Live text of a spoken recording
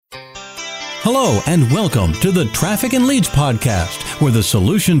Hello and welcome to the Traffic and Leads podcast, where the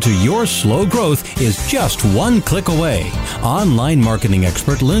solution to your slow growth is just one click away. Online marketing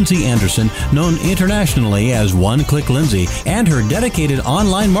expert Lindsay Anderson, known internationally as One Click Lindsay, and her dedicated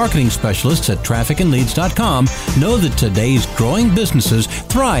online marketing specialists at trafficandleads.com know that today's growing businesses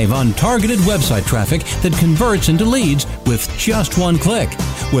thrive on targeted website traffic that converts into leads with just one click.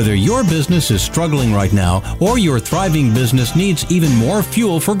 Whether your business is struggling right now or your thriving business needs even more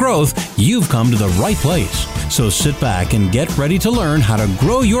fuel for growth, you've come to the right place. So sit back and get ready to learn how to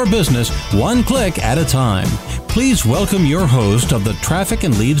grow your business one click at a time. Please welcome your host of the Traffic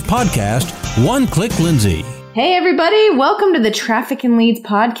and Leads podcast, One Click Lindsay. Hey everybody, welcome to the Traffic and Leads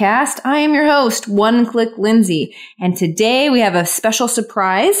podcast. I am your host, One Click Lindsay, and today we have a special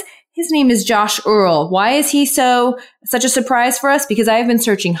surprise. His name is Josh Earl. Why is he such a surprise for us? Because I've been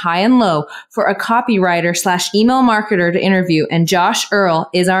searching high and low for a copywriter / email marketer to interview, and Josh Earl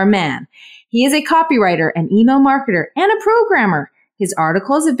is our man. He is a copywriter, an email marketer, and a programmer. His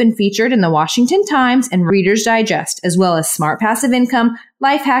articles have been featured in the Washington Times and Reader's Digest, as well as Smart Passive Income,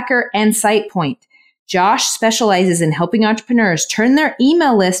 Lifehacker, and SitePoint. Josh specializes in helping entrepreneurs turn their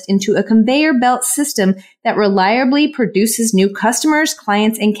email list into a conveyor belt system that reliably produces new customers,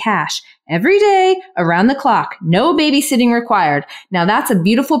 clients, and cash every day, around the clock. No babysitting required. Now that's a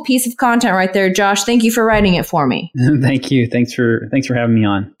beautiful piece of content right there, Josh. Thank you for writing it for me. Thank you. Thanks for having me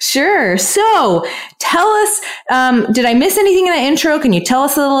on. Sure. So tell us, did I miss anything in that intro? Can you tell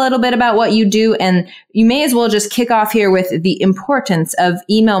us a little bit about what you do? And you may as well just kick off here with the importance of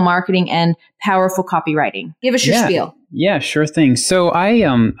email marketing and powerful copywriting. Give us your spiel. Yeah, sure thing. So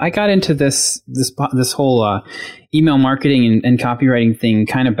I got into this whole email marketing and copywriting thing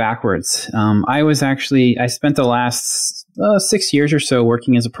kind of backwards. I spent the last 6 years or so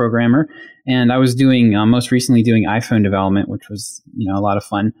working as a programmer, and I was doing most recently doing iPhone development, which was a lot of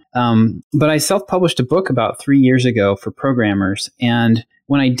fun. But I self-published a book about 3 years ago for programmers, and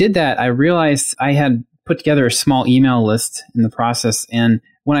when I did that, I realized I had put together a small email list in the process, and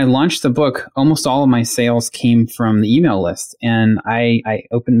when I launched the book, almost all of my sales came from the email list. And I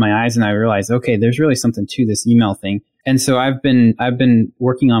opened my eyes and I realized, okay, there's really something to this email thing. And so I've been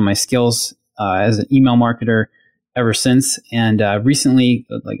working on my skills as an email marketer ever since. And recently,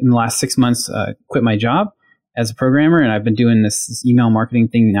 like in the last 6 months, quit my job as a programmer. And I've been doing this email marketing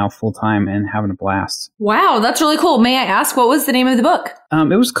thing now full time and having a blast. Wow, that's really cool. May I ask, what was the name of the book?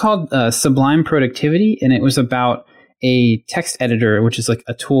 It was called Sublime Productivity, and it was about a text editor, which is like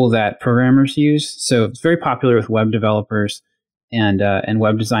a tool that programmers use. So it's very popular with web developers and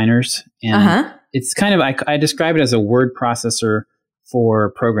web designers. And it's kind of, I describe it as a word processor for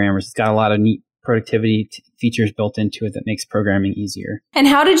programmers. It's got a lot of neat productivity features built into it that makes programming easier. And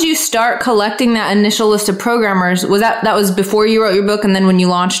how did you start collecting that initial list of programmers? Was that was before you wrote your book, and then when you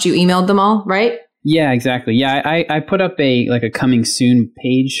launched, you emailed them all, right? Yeah, exactly. Yeah, I put up a coming soon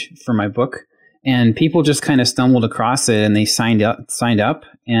page for my book. And people just kind of stumbled across it and they signed up.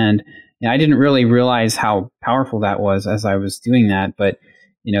 And I didn't really realize how powerful that was as I was doing that, but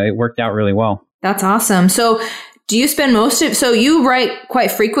it worked out really well. That's awesome. So do you spend so you write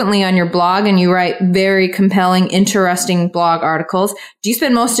quite frequently on your blog and you write very compelling, interesting blog articles. Do you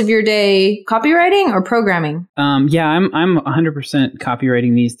spend most of your day copywriting or programming? Yeah, I'm 100%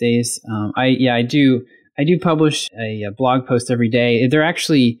 copywriting these days. I do publish a blog post every day. They're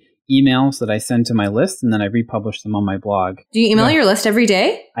actually emails that I send to my list, and then I republish them on my blog. Do you email your list every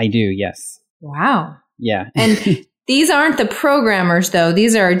day? I do, yes. Wow. Yeah. And these aren't the programmers, though.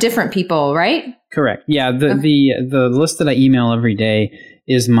 These are different people, right? Correct. Yeah. The list that I email every day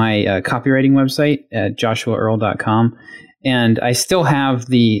is my copywriting website at joshuaearl.com. And I still have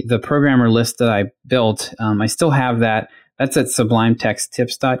the programmer list that I built. I still have that. That's at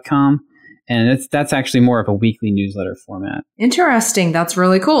sublimetexttips.com. And that's actually more of a weekly newsletter format. Interesting. That's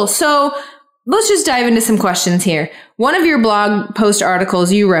really cool. So let's just dive into some questions here. One of your blog post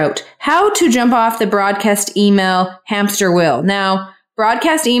articles you wrote, how to jump off the broadcast email hamster wheel. Now,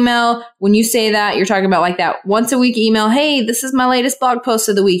 broadcast email, when you say that, you're talking about like that once a week email. Hey, this is my latest blog post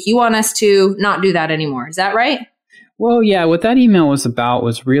of the week. You want us to not do that anymore. Is that right? Well, yeah. What that email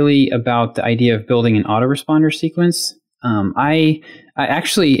was really about the idea of building an autoresponder sequence. I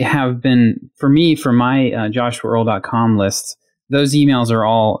actually have been, for my joshuaearl.com list, those emails are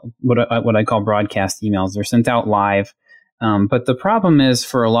all what I call broadcast emails. They're sent out live. But the problem is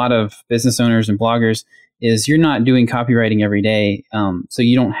for a lot of business owners and bloggers is you're not doing copywriting every day. So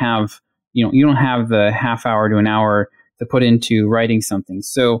you don't have the half hour to an hour to put into writing something.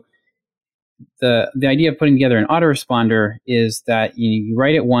 So the idea of putting together an autoresponder is that you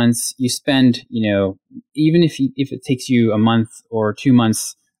write it once, you spend, even if it takes you a month or 2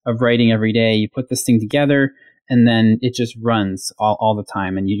 months of writing every day. You put this thing together, and then it just runs all the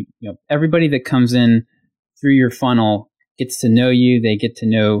time. And you know, everybody that comes in through your funnel gets to know you. They get to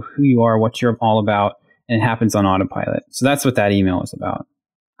know who you are, what you're all about, and it happens on autopilot. So that's what that email is about.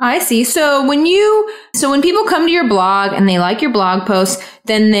 I see. So when people come to your blog and they like your blog post,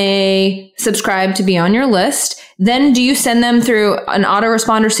 then they subscribe to be on your list. Then do you send them through an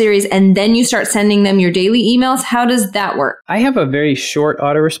autoresponder series and then you start sending them your daily emails? How does that work? I have a very short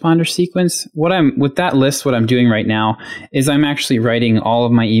autoresponder sequence. With that list, what I'm doing right now is I'm actually writing all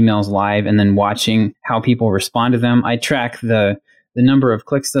of my emails live and then watching how people respond to them. I track the number of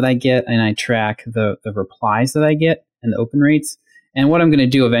clicks that I get, and I track the replies that I get and the open rates. And what I'm going to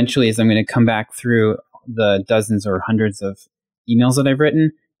do eventually is I'm going to come back through the dozens or hundreds of emails that I've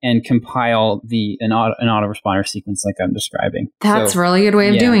written and compile an autoresponder sequence like I'm describing. That's a really good way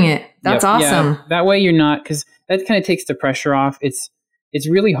of doing it. That's awesome. Yeah. That way you're not, because that kind of takes the pressure off. It's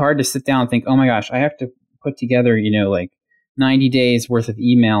really hard to sit down and think, oh my gosh, I have to put together, like 90 days worth of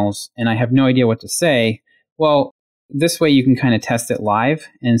emails and I have no idea what to say. Well, this way you can kind of test it live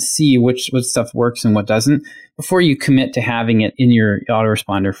and see what stuff works and what doesn't before you commit to having it in your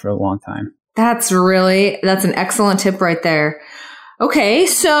autoresponder for a long time. That's an excellent tip right there. Okay,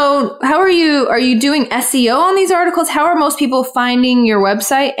 so how are you doing SEO on these articles? How are most people finding your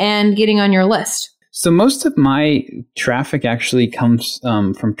website and getting on your list? So most of my traffic actually comes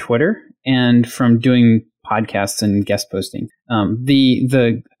from Twitter and from doing podcasts and guest posting.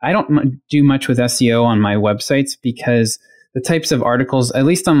 I don't do much with SEO on my websites because the types of articles, at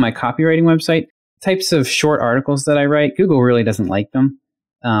least on my copywriting website, types of short articles that I write, Google really doesn't like them.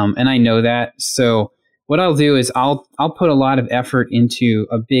 And I know that. So what I'll do is I'll put a lot of effort into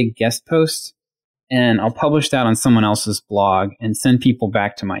a big guest post and I'll publish that on someone else's blog and send people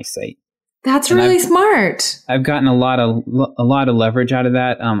back to my site. That's really smart. I've gotten a lot of leverage out of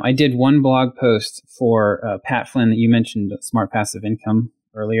that. I did one blog post for Pat Flynn that you mentioned, Smart Passive Income,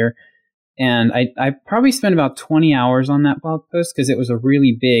 earlier. And I probably spent about 20 hours on that blog post because it was a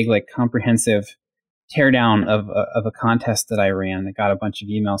really big, comprehensive teardown of a contest that I ran that got a bunch of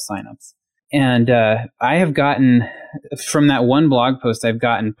email signups. And I have gotten, from that one blog post, I've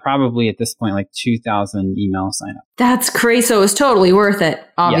gotten probably at this point 2,000 email signups. That's crazy. So it was totally worth it,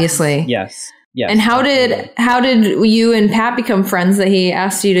 obviously. Yes. And how did you and Pat become friends that he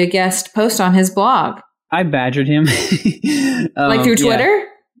asked you to guest post on his blog? I badgered him. Through Twitter?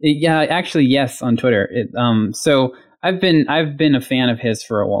 Yeah, actually, yes, on Twitter. So I've been a fan of his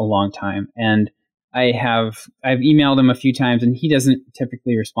for a long time, and I've emailed him a few times, and he doesn't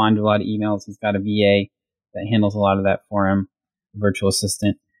typically respond to a lot of emails. He's got a VA that handles a lot of that for him, a virtual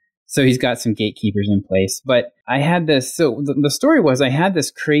assistant. So he's got some gatekeepers in place. But I had this. So the story was I did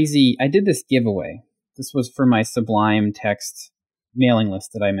this giveaway. This was for my Sublime text mailing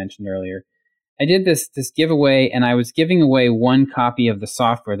list that I mentioned earlier. I did this giveaway, and I was giving away one copy of the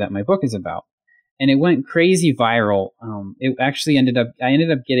software that my book is about. And it went crazy viral. It actually I ended up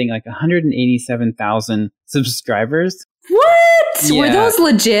getting 187,000 subscribers. What? Yeah. Were those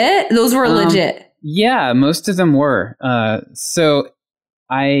legit? Those were legit. Yeah, most of them were. Why?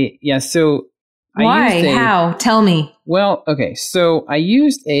 How? Tell me. Well, okay. So I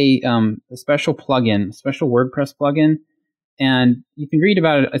used a special plugin, special WordPress plugin, and you can read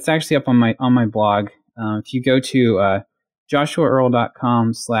about it. It's actually up on my blog. If you go to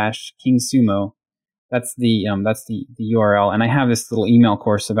joshuaearl.com/KingSumo. That's the URL, and I have this little email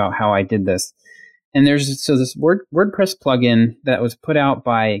course about how I did this. And there's this WordPress plugin that was put out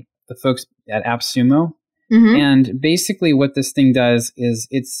by the folks at AppSumo, and basically what this thing does is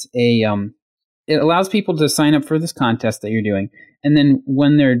it allows people to sign up for this contest that you're doing, and then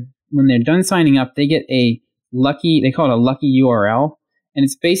when they're done signing up, they get they call it a lucky URL, and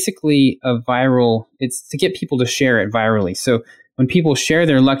it's basically it's to get people to share it virally. So when people share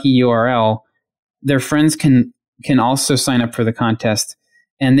their lucky URL, their friends can also sign up for the contest,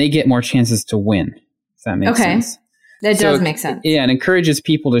 and they get more chances to win. If that makes sense. That does make sense. Yeah, it encourages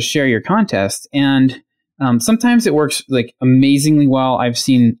people to share your contest, and sometimes it works amazingly well. I've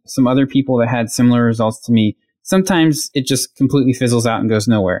seen some other people that had similar results to me. Sometimes it just completely fizzles out and goes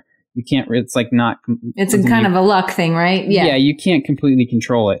nowhere. You can't. It's not. It's a kind of a luck thing, right? Yeah. Yeah, you can't completely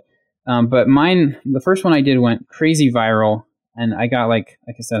control it. But mine, the first one I did went crazy viral. And I got, like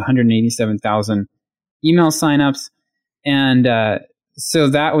I said, 187,000 email signups. And so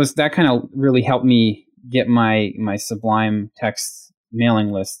that kind of really helped me get my Sublime text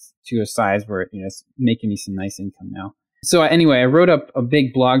mailing list to a size where it's making me some nice income now. So anyway, I wrote up a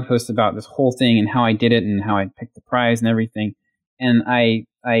big blog post about this whole thing and how I did it and how I picked the prize and everything. And I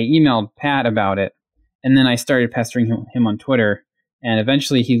emailed Pat about it. And then I started pestering him on Twitter. And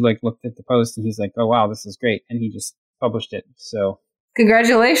eventually he like looked at the post and he's like, oh, wow, this is great. And he just published it. So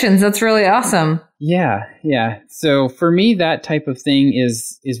congratulations. That's really awesome. Yeah. So for me, that type of thing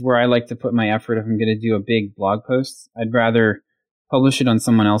is where I like to put my effort if I'm going to do a big blog post. I'd rather publish it on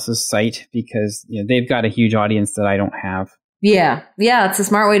someone else's site because they've got a huge audience that I don't have. Yeah, it's a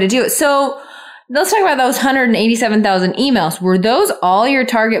smart way to do it. So let's talk about those 187,000 emails. Were those all your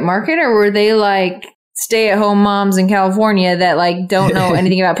target market, or were they like stay-at-home moms in California that like don't know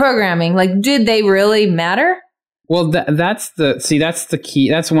anything about programming? Like, did they really matter? Well, that's the key.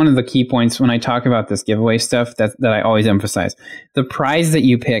 That's one of the key points when I talk about this giveaway stuff that I always emphasize. The prize that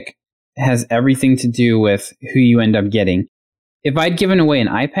you pick has everything to do with who you end up getting. If I'd given away an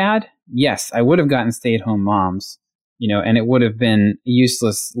iPad, yes, I would have gotten stay-at-home moms, and it would have been a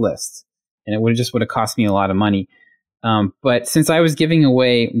useless list, and it would have cost me a lot of money. But since I was giving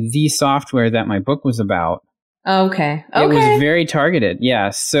away the software that my book was about, it was very targeted.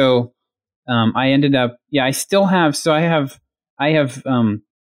 Yeah, so I ended up, I still have. So I have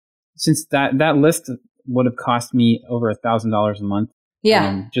since that list would have cost me over $1,000 a month.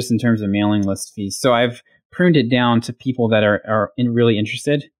 Yeah, just in terms of mailing list fees. So I've pruned it down to people that are really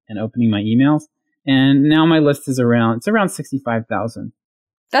interested in opening my emails. And now my list is around 65,000.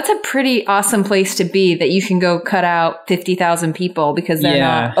 That's a pretty awesome place to be, that you can go cut out 50,000 people because they're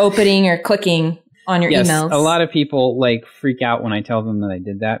not opening or clicking on your emails. A lot of people like freak out when I tell them that I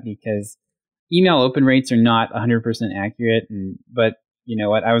did that because email open rates are not 100% accurate. But you know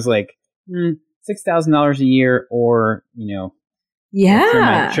what? I was like, $6,000 a year or,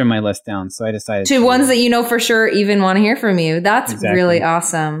 trim my list down. So I decided to ones that for sure even want to hear from you. That's really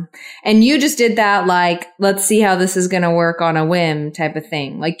awesome. And you just did that like, let's see how this is going to work on a whim type of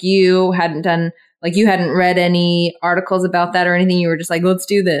thing. Like you hadn't read any articles about that or anything. You were just like, let's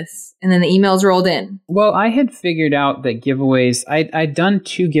do this. And then the emails rolled in. Well, I had figured out that giveaways, I'd done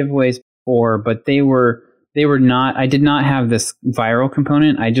 2 giveaways before, but they were not, I did not have this viral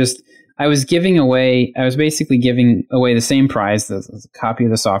component. I was basically giving away the same prize, a copy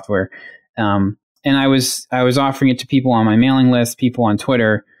of the software. And I was offering it to people on my mailing list, people on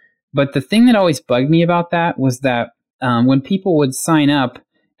Twitter. But the thing that always bugged me about that was that when people would sign up,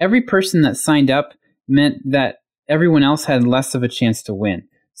 every person that signed up meant that everyone else had less of a chance to win.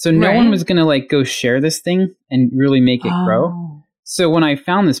 So no one was going to like go share this thing and really make it grow. So when I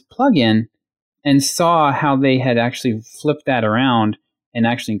found this plugin and saw how they had actually flipped that around and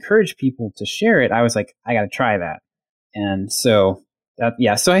actually encourage people to share it, I was like, I got to try that. And so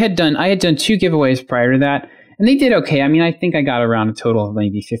so I had done 2 giveaways prior to that, and they did okay. I mean, I think I got around a total of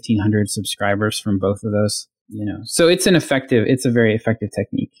maybe 1,500 subscribers from both of those, so it's a very effective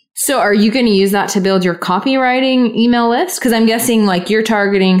technique. So are you going to use that to build your copywriting email list? Because I'm guessing like you're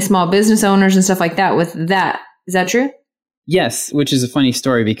targeting small business owners and stuff like that with that. Is that true? Yes, which is a funny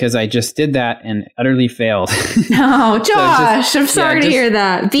story because I just did that and utterly failed. Oh, Josh, I'm sorry to hear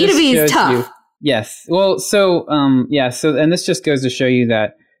that. B2B is tough. Yes. Well, so, and this just goes to show you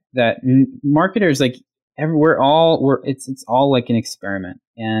that marketers, like, it's all like an experiment,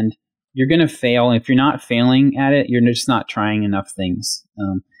 and you're going to fail. And if you're not failing at it, you're just not trying enough things.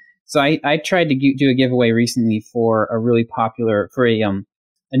 So I tried to do a giveaway recently for a really popular, for a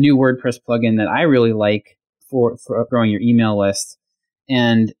new WordPress plugin that I really like, for growing your email list,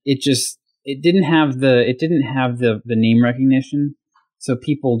 and it didn't have the name recognition, so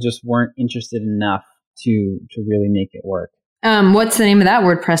people just weren't interested enough to really make it work. What's the name of that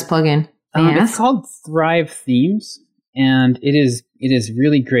WordPress plugin? It's called Thrive Themes, and it is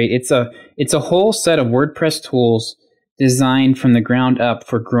really great. It's a whole set of WordPress tools designed from the ground up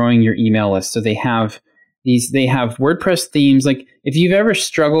for growing your email list. So they have WordPress themes. Like if you've ever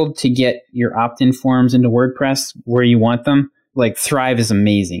struggled to get your opt-in forms into WordPress where you want them, like Thrive is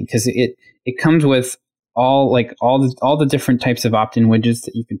amazing because it comes with all the different types of opt-in widgets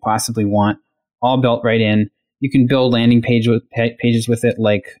that you could possibly want, all built right in. You can build landing pages with it,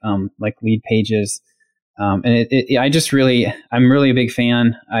 like lead pages. And I'm really a big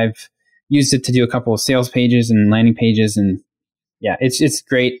fan. I've used it to do a couple of sales pages and landing pages, and yeah, it's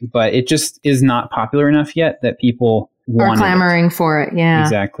great, but it just is not popular enough yet that people are clamoring for it. Yeah,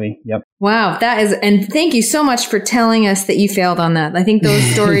 exactly. Yep. Wow, and thank you so much for telling us that you failed on that. I think those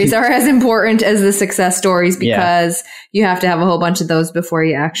stories are as important as the success stories because you have to have a whole bunch of those before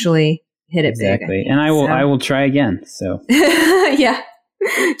you actually hit it big. Exactly, and I will try again. So yeah,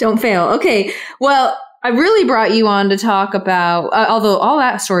 don't fail. Okay, well, I really brought you on to talk about, although all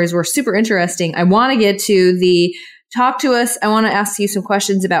that stories were super interesting. I want to get to talk to us. I want to ask you some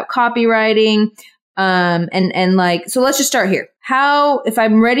questions about copywriting. And like, so let's just start here. If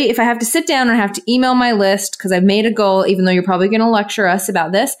I'm ready, if I have to sit down and I have to email my list, because I've made a goal, even though you're probably going to lecture us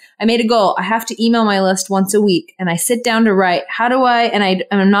about this, I made a goal. I have to email my list once a week, and I sit down to write. And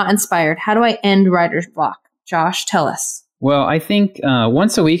I'm not inspired. How do I end writer's block? Josh, tell us. Well, I think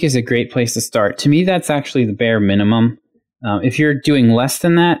once a week is a great place to start. To me, that's actually the bare minimum. If you're doing less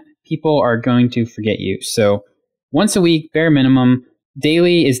than that, people are going to forget you. So once a week, bare minimum.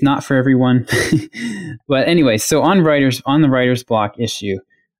 Daily is not for everyone. But anyway, so on the writer's block issue,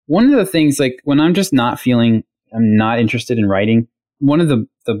 one of the things, like when I'm just not feeling, I'm not interested in writing, one of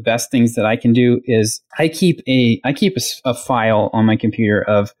the best things that I can do is I keep a file on my computer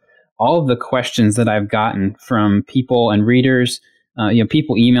of all of the questions that I've gotten from people and readers.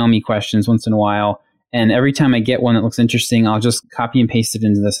 People email me questions once in a while, and every time I get one that looks interesting, I'll just copy and paste it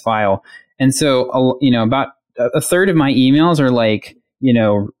into this file. And so, about a third of my emails are like,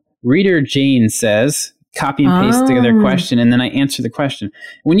 reader Jane says, copy and paste their question, and then I answer the question.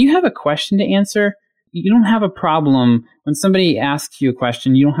 When you have a question to answer, you don't have a problem. When somebody asks you a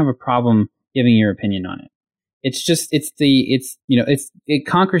question, you don't have a problem giving your opinion on it. It's just, it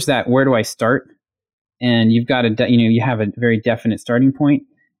conquers that, where do I start? And you've got you have a very definite starting point.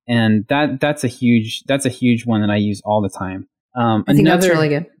 And that's a huge one that I use all the time. I think that's really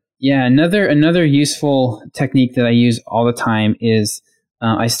good. Yeah. Another useful technique that I use all the time is,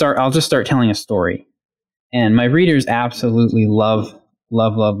 I'll just start telling a story, and my readers absolutely love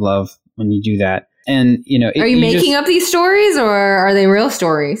when you do that. And are you making up these stories, or are they real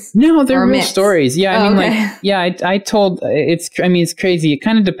stories? No, they're real stories. Yeah, I told it's crazy. It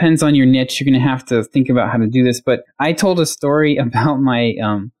kind of depends on your niche. You're going to have to think about how to do this. But I told a story about my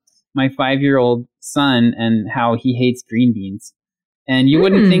 5-year-old son and how he hates green beans. And you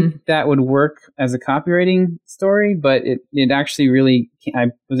wouldn't think that would work as a copywriting story, but it actually really, I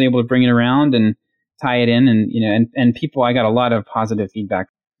was able to bring it around and tie it in, and people, I got a lot of positive feedback.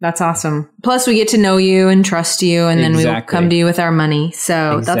 That's awesome. Plus we get to know you and trust you, and then we will come to you with our money.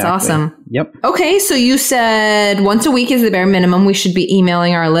 So That's awesome. Yep. Okay. So you said once a week is the bare minimum. We should be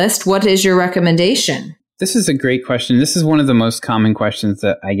emailing our list. What is your recommendation? This is a great question. This is one of the most common questions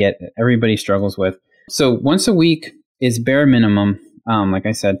that I get. Everybody struggles with. So once a week is bare minimum. Like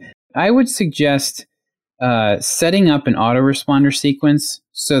I said, I would suggest setting up an autoresponder sequence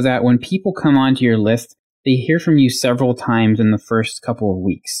so that when people come onto your list, they hear from you several times in the first couple of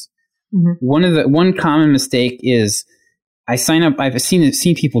weeks. Mm-hmm. One common mistake is I sign up. I've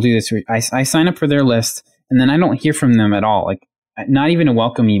seen people do this. I sign up for their list, and then I don't hear from them at all. Like not even a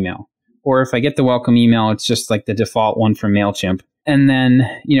welcome email. Or if I get the welcome email, it's just like the default one from MailChimp. And then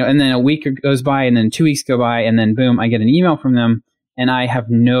a week goes by, and then 2 weeks go by, and then boom, I get an email from them. And I have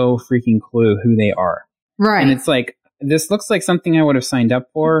no freaking clue who they are. Right. And it's like, this looks like something I would have signed up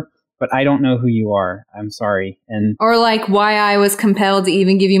for, but I don't know who you are. I'm sorry. Or like why I was compelled to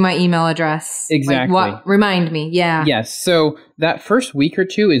even give you my email address. Exactly. Like remind me. Yeah. Yes. So that first week or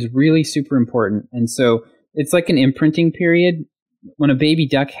two is really super important. And so it's like an imprinting period. When a baby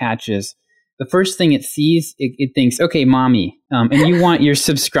duck hatches, the first thing it sees, it thinks, okay, mommy. And you want your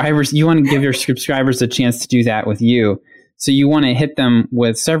subscribers, you want to give your subscribers a chance to do that with you. So you want to hit them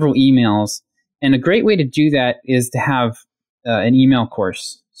with several emails. And a great way to do that is to have an email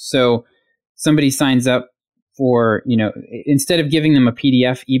course. So somebody signs up for, instead of giving them a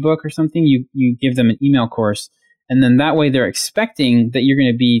PDF ebook or something, you give them an email course. And then that way they're expecting that you're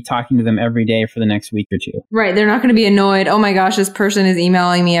going to be talking to them every day for the next week or two. Right. They're not going to be annoyed. Oh my gosh, this person is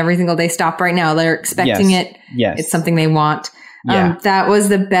emailing me every single day. Stop right now. They're expecting it. Yes. It's something they want. Yeah. That was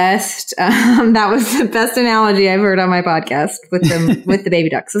the best. That was the best analogy I've heard on my podcast with them, with the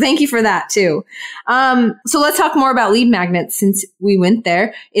baby duck. So thank you for that too. So let's talk more about lead magnets since we went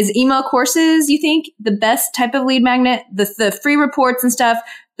there. Is email courses, you think, the best type of lead magnet? The free reports and stuff,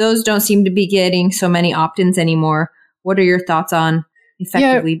 those don't seem to be getting so many opt-ins anymore. What are your thoughts on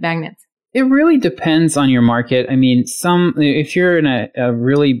effective lead magnets? It really depends on your market. I mean, if you're in a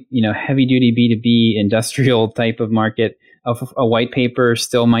really, heavy duty B2B industrial type of market, a white paper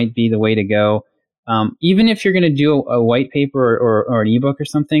still might be the way to go. Even if you're going to do a white paper or an ebook or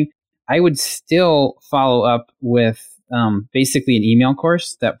something, I would still follow up with basically an email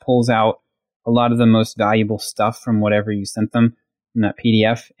course that pulls out a lot of the most valuable stuff from whatever you sent them from that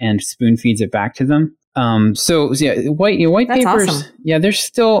PDF and spoon feeds it back to them. So yeah, white That's papers. Awesome. Yeah,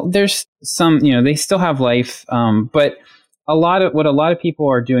 there's some, they still have life. But what a lot of people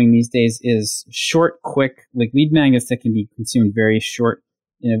are doing these days is short, quick, like lead magnets that can be consumed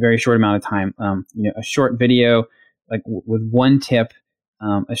in a very short amount of time. A short video, like with one tip,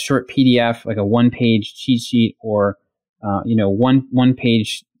 a short PDF, like a 1-page cheat sheet, or one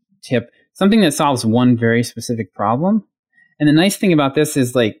page tip, something that solves one very specific problem. And the nice thing about this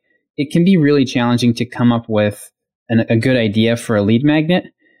is like, it can be really challenging to come up with a good idea for a lead magnet.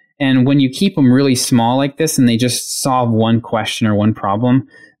 And when you keep them really small like this and they just solve one question or one problem,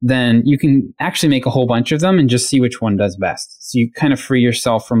 then you can actually make a whole bunch of them and just see which one does best. So you kind of free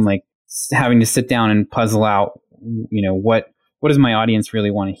yourself from like having to sit down and puzzle out, what does my audience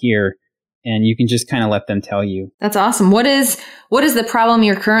really want to hear? And you can just kind of let them tell you. That's awesome. What is the problem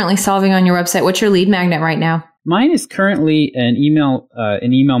you're currently solving on your website? What's your lead magnet right now? Mine is currently an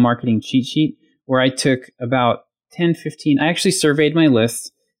email marketing cheat sheet where I took about 10, 15. I actually surveyed my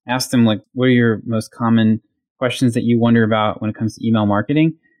list, asked them like, what are your most common questions that you wonder about when it comes to email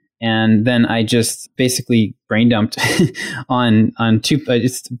marketing? And then I just basically brain dumped on two,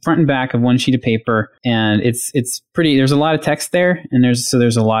 it's front and back of one sheet of paper, and it's pretty. There's a lot of text there, and there's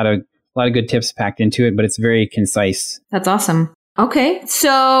a lot of good tips packed into it, but it's very concise. That's awesome. Okay,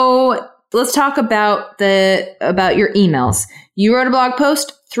 so let's talk about your emails. You wrote a blog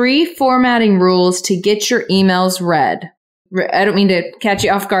post, 3 formatting rules to get your emails read. I don't mean to catch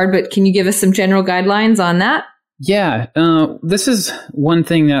you off guard, but can you give us some general guidelines on that? Yeah, this is one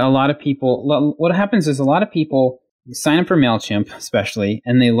thing that a lot of people, what happens is a lot of people sign up for MailChimp especially,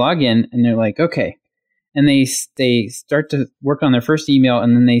 and they log in and they're like, okay. And they start to work on their first email,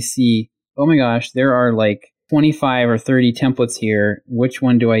 and then they see, oh my gosh, there are like 25 or 30 templates here. Which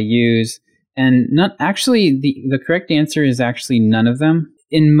one do I use? And not actually, the correct answer is actually none of them.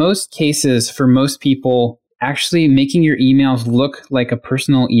 In most cases, for most people, actually making your emails look like a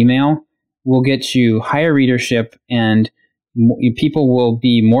personal email will get you higher readership, and people will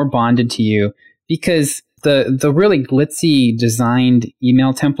be more bonded to you, because the really glitzy designed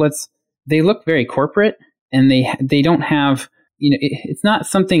email templates, they look very corporate, and they don't have, it's not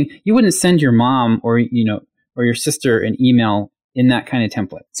something you wouldn't send your mom or your sister an email in that kind of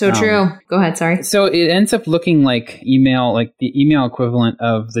template. So true. Go ahead. Sorry. So it ends up looking like email, like the email equivalent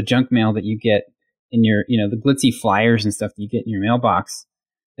of the junk mail that you get in your, the glitzy flyers and stuff that you get in your mailbox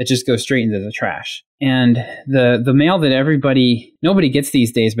that just goes straight into the trash. And the mail that nobody gets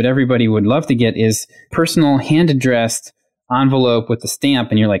these days, but everybody would love to get, is personal hand-addressed envelope with the stamp.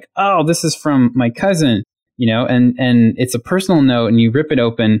 And you're like, oh, this is from my cousin, and it's a personal note, and you rip it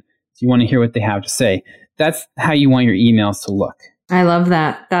open. So you want to hear what they have to say. That's how you want your emails to look. I love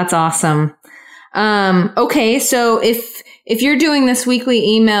that. That's awesome. Okay. So if you're doing this weekly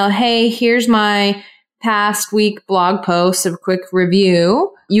email, hey, here's my past week blog post of quick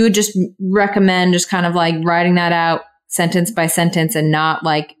review, you would just recommend just kind of like writing that out sentence by sentence and not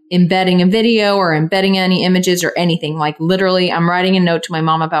like embedding a video or embedding any images or anything. Like literally, I'm writing a note to my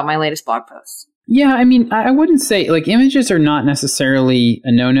mom about my latest blog post. Yeah, I mean, I wouldn't say like images are not necessarily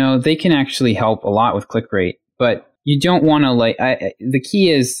a no-no. They can actually help a lot with click rate, but you don't want to the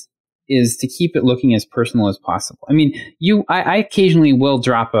key is to keep it looking as personal as possible. I mean, I occasionally will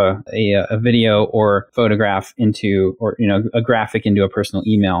drop a video or photograph into, or a graphic into a personal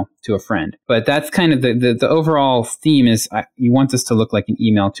email to a friend. But that's kind of the overall theme is you want this to look like an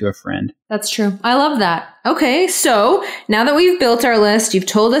email to a friend. That's true. I love that. Okay, so now that we've built our list, you've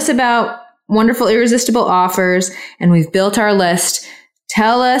told us about wonderful irresistible offers, and we've built our list.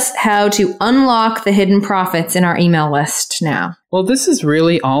 Tell us how to unlock the hidden profits in our email list now. Well, this is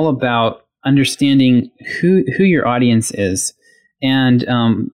really all about understanding who your audience is. And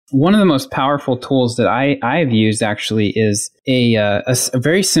one of the most powerful tools that I've used actually is a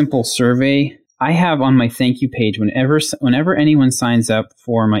very simple survey I have on my thank you page. Whenever anyone signs up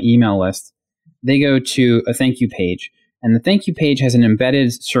for my email list, they go to a thank you page. And the thank you page has an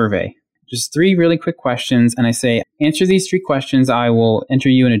embedded survey. Just 3 really quick questions, and I say, answer these 3 questions, I will enter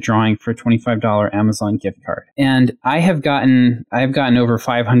you in a drawing for a $25 Amazon gift card. And I have gotten over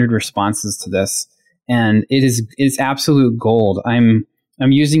 500 responses to this, and it's absolute gold. I'm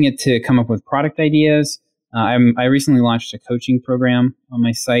using it to come up with product ideas. I recently launched a coaching program on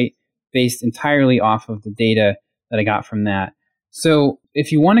my site based entirely off of the data that I got from that. So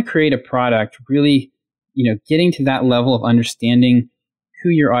if you want to create a product, really, getting to that level of understanding who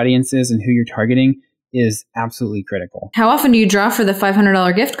your audience is and who you're targeting is absolutely critical. How often do you draw for the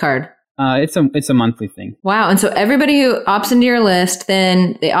 $500 gift card? It's a monthly thing. Wow. And so everybody who opts into your list,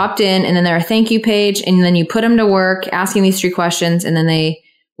 then they opt in, and then they're a thank you page, and then you put them to work asking these 3 questions, and then they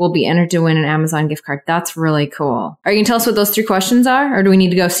will be entered to win an Amazon gift card. That's really cool. Are you going to tell us what those 3 questions are, or do we need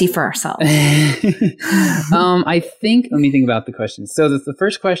to go see for ourselves? I think, let me think about the questions. So the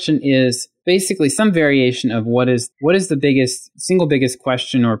first question is basically some variation of what is the single biggest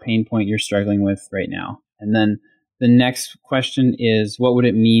question or pain point you're struggling with right now. And then the next question is, what would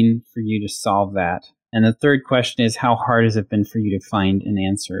it mean for you to solve that? And the third question is, how hard has it been for you to find an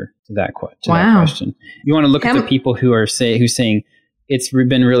answer to that question? You want to look at the people who's saying it's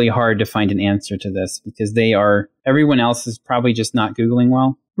been really hard to find an answer to this, because everyone else is probably just not Googling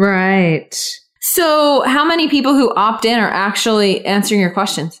well. Right. So how many people who opt in are actually answering your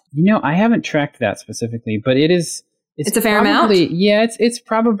questions? I haven't tracked that specifically, but it's a fair amount? Yeah, it's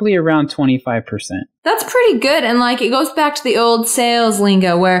probably around 25%. That's pretty good. And it goes back to the old sales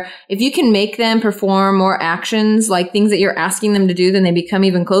lingo where if you can make them perform more actions, like things that you're asking them to do, then they become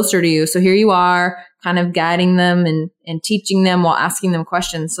even closer to you. So here you are kind of guiding them and teaching them while asking them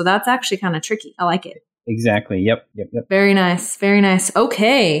questions. So that's actually kind of tricky. I like it. Exactly. Yep. Very nice. Very nice.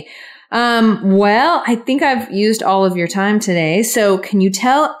 Okay. Well, I think I've used all of your time today. So can you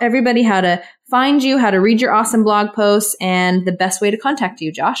tell everybody how to find you, how to read your awesome blog posts, and the best way to contact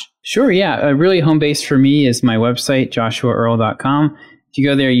you, Josh? Sure, yeah. Really home base for me is my website, joshuaearl.com. If you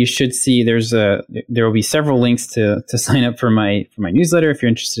go there, you should see there will be several links to sign up for my newsletter if you're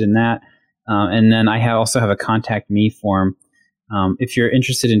interested in that. And then I also have a contact me form. If you're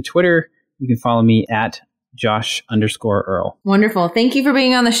interested in Twitter, you can follow me at Josh_Earl. Wonderful. Thank you for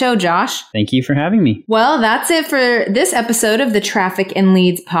being on the show, Josh. Thank you for having me. Well, that's it for this episode of the Traffic and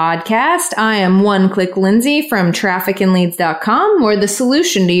Leads podcast. I am One Click Lindsay from trafficandleads.com, where the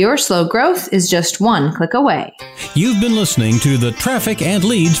solution to your slow growth is just one click away. You've been listening to the Traffic and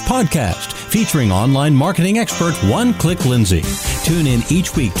Leads podcast, featuring online marketing expert One Click Lindsay. Tune in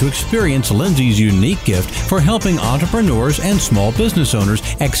each week to experience Lindsay's unique gift for helping entrepreneurs and small business owners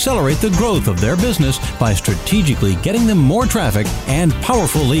accelerate the growth of their business by strategically getting them more traffic and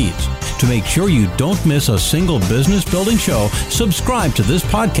powerful leads. To make sure you don't miss a single business building show, subscribe to this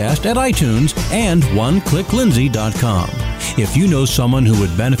podcast at iTunes and oneclicklindsay.com. If you know someone who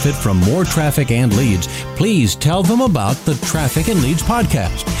would benefit from more traffic and leads, please tell them about the Traffic and Leads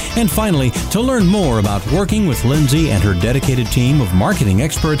podcast. And finally, to learn more about working with Lindsay and her dedicated team of marketing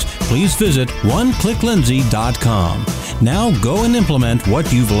experts, please visit oneclicklindsay.com. Now go and implement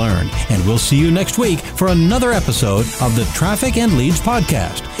what you've learned, and we'll see you next week for another episode of the Traffic and Leads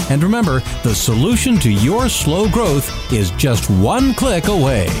podcast. And remember, the solution to your slow growth is just one click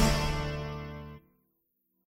away.